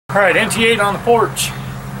Alright, NT8 on the porch.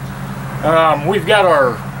 We've got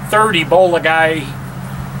our third Ebola guy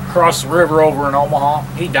across the river over in Omaha.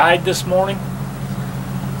 He died this morning.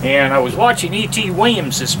 And I was watching E.T.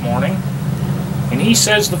 Williams this morning, and he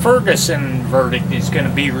says the Ferguson verdict is going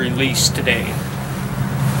to be released today.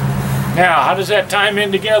 Now, how does that time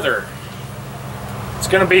in together? It's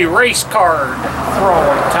going to be race card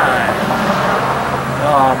throwing time.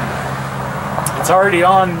 It's already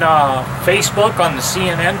on Facebook on the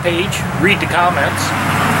CNN page. Read the comments.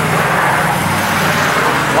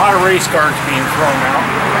 A lot of race cards being thrown out.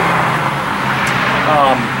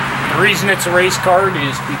 The reason it's a race card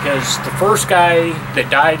is because the first guy that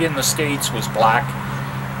died in the States was black.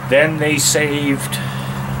 Then they saved,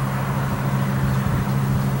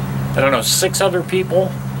 I don't know, 6 other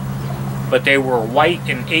people, but they were white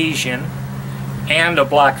and Asian and a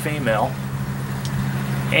black female.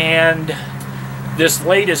 And this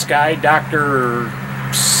latest guy, Dr.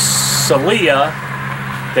 Salia,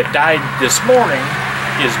 that died this morning,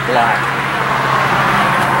 is black.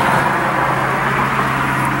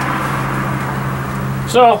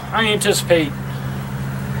 So I anticipate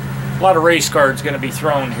a lot of race cards going to be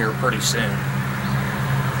thrown here pretty soon.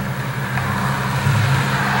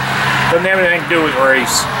 Doesn't have anything to do with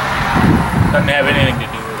race. Doesn't have anything to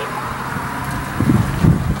do with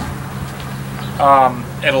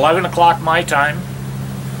it. At 11 o'clock my time,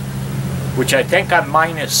 which I think I'm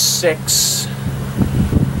 -6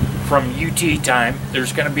 from UT time,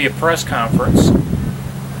 there's going to be a press conference,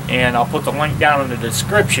 and I'll put the link down in the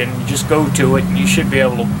description. You just go to it and you should be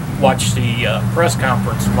able to watch the press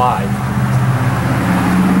conference live.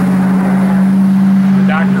 The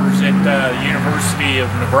doctors at the University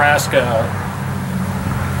of Nebraska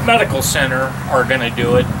Medical Center are going to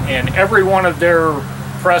do it, and every one of their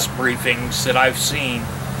press briefings that I've seen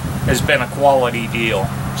has been a quality deal.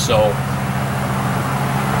 So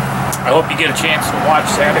I hope you get a chance to watch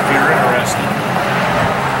that if you're interested.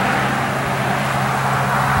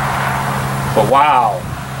 But wow,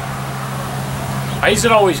 why is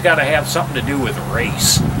it always got to have something to do with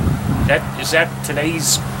race? Is that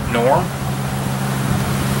today's norm?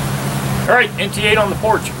 Alright, NT8 on the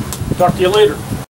porch. Talk to you later.